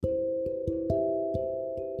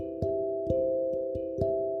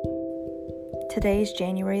Today is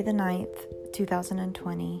January the 9th,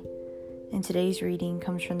 2020, and today's reading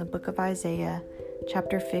comes from the book of Isaiah,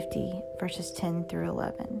 chapter 50, verses 10 through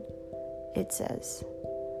 11. It says,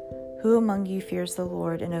 "Who among you fears the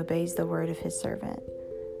Lord and obeys the word of his servant?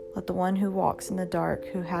 Let the one who walks in the dark,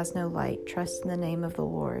 who has no light, trust in the name of the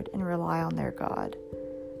Lord and rely on their God.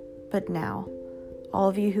 But now, all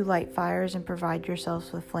of you who light fires and provide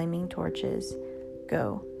yourselves with flaming torches,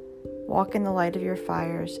 go, walk in the light of your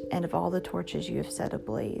fires and of all the torches you have set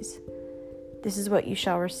ablaze. This is what you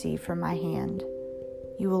shall receive from my hand.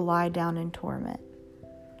 You will lie down in torment."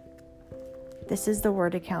 This is the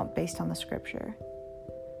word account based on the scripture.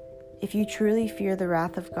 If you truly fear the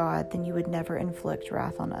wrath of God, then you would never inflict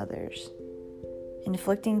wrath on others.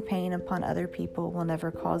 Inflicting pain upon other people will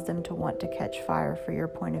never cause them to want to catch fire for your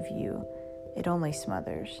point of view. It only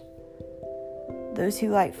smothers. Those who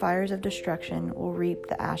light fires of destruction will reap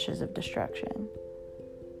the ashes of destruction.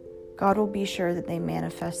 God will be sure that they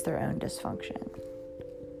manifest their own dysfunction.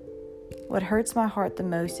 What hurts my heart the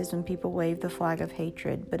most is when people wave the flag of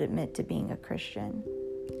hatred but admit to being a Christian.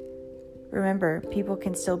 Remember, people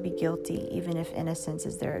can still be guilty even if innocence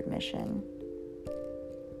is their admission.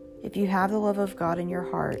 If you have the love of God in your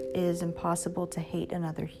heart, it is impossible to hate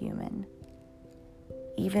another human,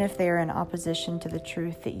 even if they are in opposition to the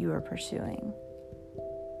truth that you are pursuing.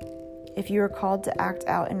 If you are called to act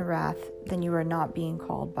out in wrath, then you are not being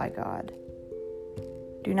called by God.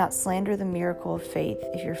 Do not slander the miracle of faith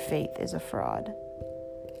if your faith is a fraud.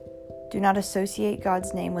 Do not associate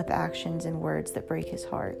God's name with actions and words that break his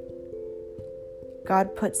heart.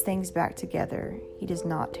 God puts things back together. He does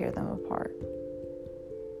not tear them apart.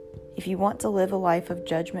 If you want to live a life of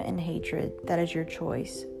judgment and hatred, that is your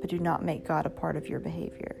choice, but do not make God a part of your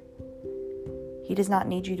behavior. He does not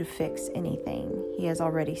need you to fix anything. He has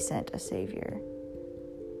already sent a Savior.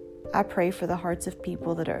 I pray for the hearts of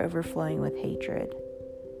people that are overflowing with hatred.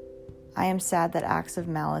 I am sad that acts of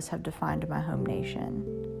malice have defined my home nation.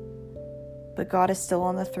 But God is still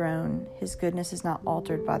on the throne. His goodness is not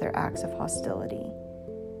altered by their acts of hostility.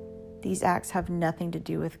 These acts have nothing to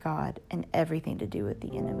do with God and everything to do with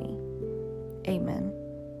the enemy. Amen.